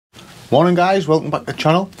Morning guys, welcome back to the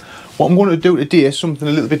channel. What I'm going to do today is something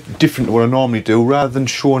a little bit different to what I normally do. Rather than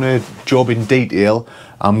showing a job in detail,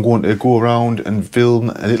 I'm going to go around and film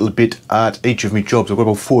a little bit at each of my jobs. I've got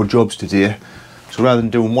about 4 jobs today. So rather than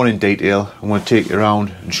doing one in detail, I'm going to take you around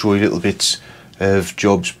and show you little bits of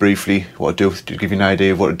jobs briefly, what I do, to give you an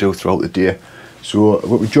idea of what I do throughout the day. So I've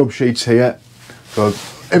got my job sheets here, so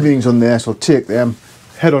everything's on there, so I'll take them,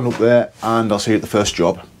 head on up there, and I'll see you at the first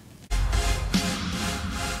job.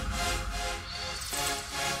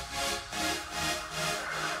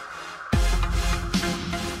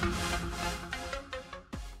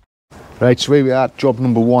 Right, so here we are, job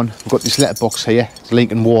number 1. We've got this letterbox here, it's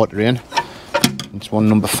Lincoln Water in. It's one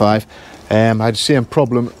number 5. I had the same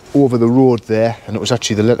problem over the road there, and it was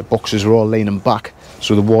actually the letterboxes were all leaning back,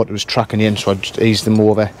 so the water was tracking in, so I just eased them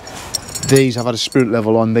over. These I've had a spirit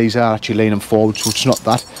level on, these are actually leaning forward, so it's not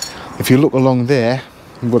that. If you look along there,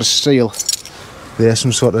 we've got a seal. There's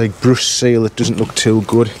some sort of like brush seal that doesn't look too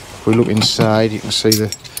good. If we look inside, you can see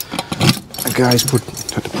the guys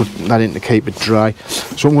had to put that in to keep it dry.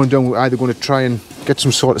 So what I'm going to do, we're either going to try and get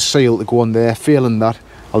some sort of seal to go on there. Failing that,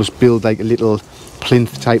 I'll just build like a little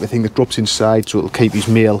plinth type of thing that drops inside, so it'll keep his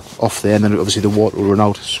mail off there, and then obviously the water will run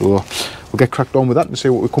out. So we'll get cracked on with that and see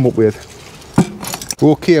what we come up with.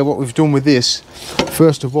 Okay, what we've done with this,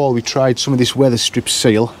 first of all, we tried some of this weather strip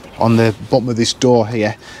seal on the bottom of this door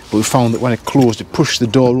here, but we found that when it closed, it pushed the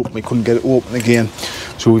door open, we couldn't get it open again.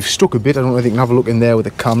 So we've stuck a bit. I don't know if you can have a look in there with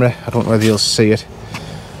the camera. I don't know whether you'll see it.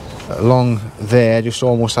 Along there, just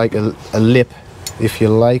almost like a lip, if you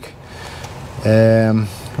like. Let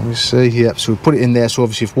me see here. So we put it in there, so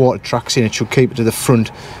obviously if water tracks in, it should keep it to the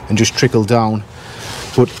front and just trickle down.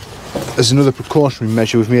 But as another precautionary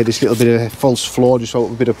measure, we've made this little bit of false floor, just out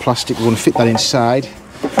of a bit of plastic. We're going to fit that inside,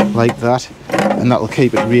 like that, and that'll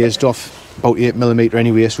keep it raised off about 8mm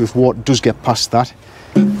anyway, so if water does get past that,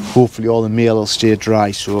 hopefully all the mail will stay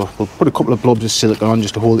dry. So we'll put a couple of blobs of silicone on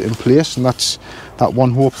just to hold it in place, and that's that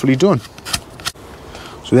one hopefully done.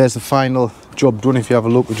 So there's the final job done. If you have a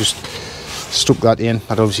look, we just stuck that in.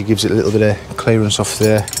 That obviously gives it a little bit of clearance off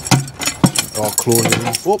there. It all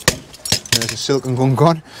closes. Oh, there's the silicone gun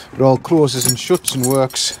gone. It all closes and shuts and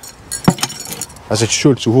works as it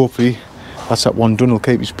should, so hopefully that's that one done. It'll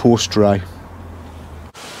keep his post dry.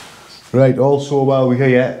 Right, also while we're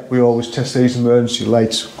here, we always test these emergency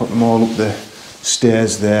lights. Got them all up the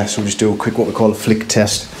stairs there, so we'll just do a quick what we call a flick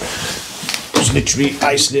test. Just literally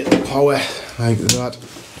isolate the power like that.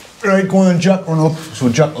 Right, go on and Jack run up. So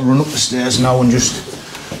Jack will run up the stairs now and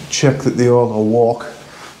just check that they all work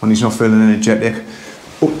when he's not feeling energetic.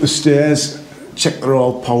 Up the stairs, check they're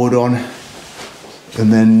all powered on,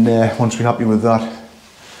 and then once we're happy with that,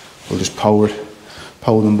 we'll just power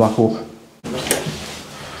them back up.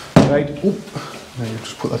 Right, now you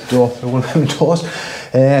just put that door through one of them doors.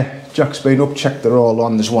 Jack's been up, checked they're all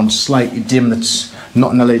on. There's one slightly dim that's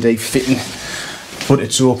not an LED fitting, but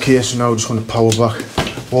it's okay. So now we're just going to power back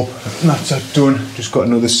up, and that's that done. Just got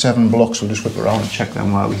another 7 blocks. We'll just whip around and check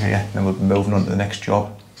them while we're here, then we'll be moving on to the next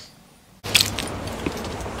job.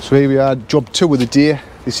 So here we are, job 2 of the day.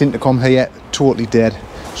 This intercom here, totally dead.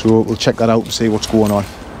 So we'll check that out and see what's going on.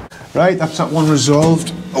 Right, that's that one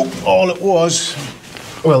resolved. Oh, all it was,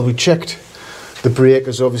 well, we checked the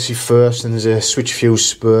breakers obviously first, and there's a switch fuse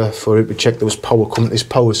spur for it. We checked there was power coming to this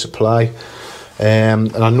power supply,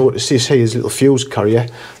 and I noticed this here is a little fuse carrier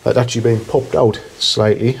that actually been popped out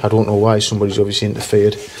slightly. I don't know why, somebody's obviously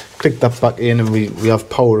interfered. Click that back in and we have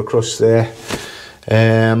power across there.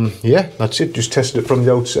 Yeah, that's it, just tested it from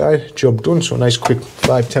the outside, job done. So a nice quick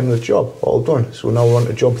 5-10 minute job, all done. So now we're on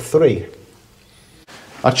to job 3.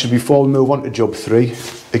 Actually, before we move on to job 3,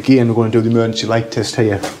 again we're going to do the emergency light test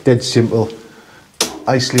here. Dead simple.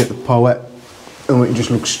 Isolate the power, and we can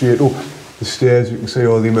just look straight up the stairs. We can see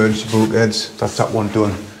all the emergency bulkheads. That's that one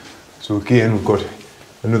done. So again, we've got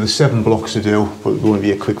another 7 blocks to do, but it's going to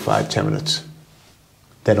be a quick 5-10 minutes.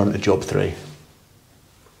 Then on to job 3.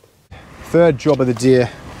 Third job of the day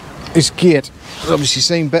is gate. It's obviously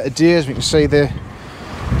seen better days. We can see the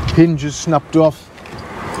hinges snapped off.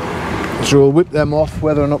 So we'll whip them off.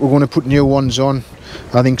 Whether or not we're going to put new ones on,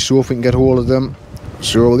 I think so, if we can get hold of them.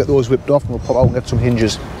 So we'll get those whipped off and we'll pop out and get some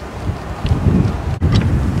hinges.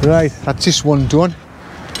 Right, that's this one done.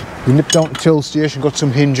 We nipped down to the till station, got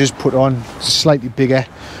some hinges put on. It's slightly bigger.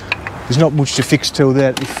 There's not much to fix till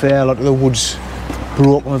there, to be fair. A lot of the wood's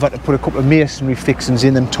broken. We've had to put a couple of masonry fixings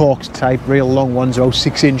in, them Torx type, real long ones, about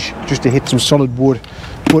 6 inch, just to hit some solid wood.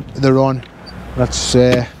 But they're on. That's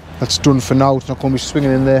done for now. It's not going to be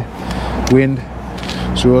swinging in the wind.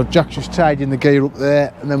 So Jack's just tied in the gear up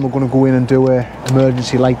there, and then we're going to go in and do a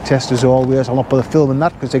emergency light test as always. I'll not bother filming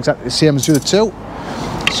that because it's exactly the same as the other two.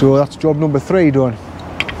 So that's job number 3 done.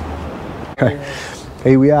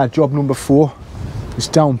 Here we are, job number 4. This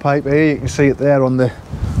downpipe here, you can see it there on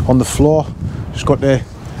the floor. Just got to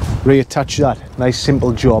reattach that. Nice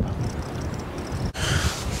simple job.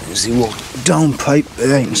 There's the old downpipe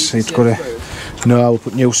there, you can see it's got a... No, we'll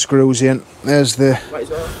put new screws in. There's the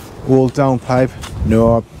old downpipe.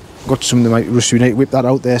 No, I've got some that might be rusty. We need to whip that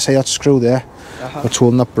out there. See that screw there? What's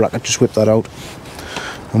holding that bracket? Just whip that out.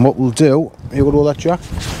 And what we'll do, you got all that, Jack?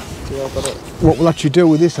 Yeah, I've got it. What we'll actually do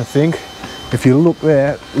with this, I think, if you look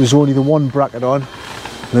there, there's only the one bracket on.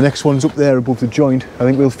 The next one's up there above the joint. I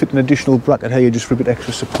think we'll fit an additional bracket here just for a bit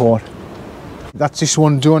extra support. That's this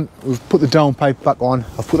one done. We've put the downpipe back on.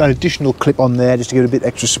 I've put that additional clip on there just to give it a bit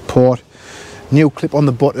extra support. New clip on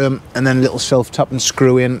the bottom, and then a little self-tapping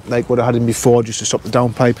screw in like what I had in before, just to stop the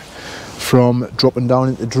downpipe from dropping down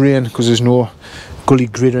into the drain, because there's no gully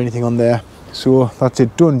grid or anything on there. So that's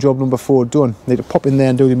it done. Job number 4 done. Need to pop in there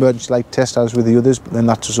and do the emergency light test as with the others, but then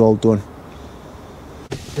that's us all done.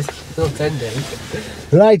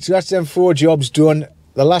 Right, so that's them 4 jobs done.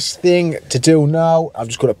 The last thing to do now, I've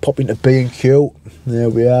just got to pop into B&Q. There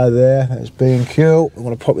we are there, there's B&Q. I'm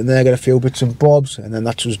going to pop in there, get a few bits and bobs, and then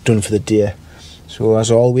that's us done for the day. So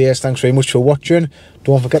as always, thanks very much for watching.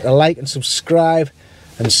 Don't forget to like and subscribe,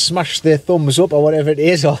 and smash the thumbs up or whatever it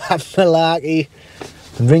is, or that malarkey,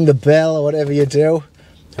 and ring the bell or whatever you do.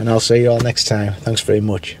 And I'll see you all next time. Thanks very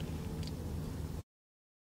much.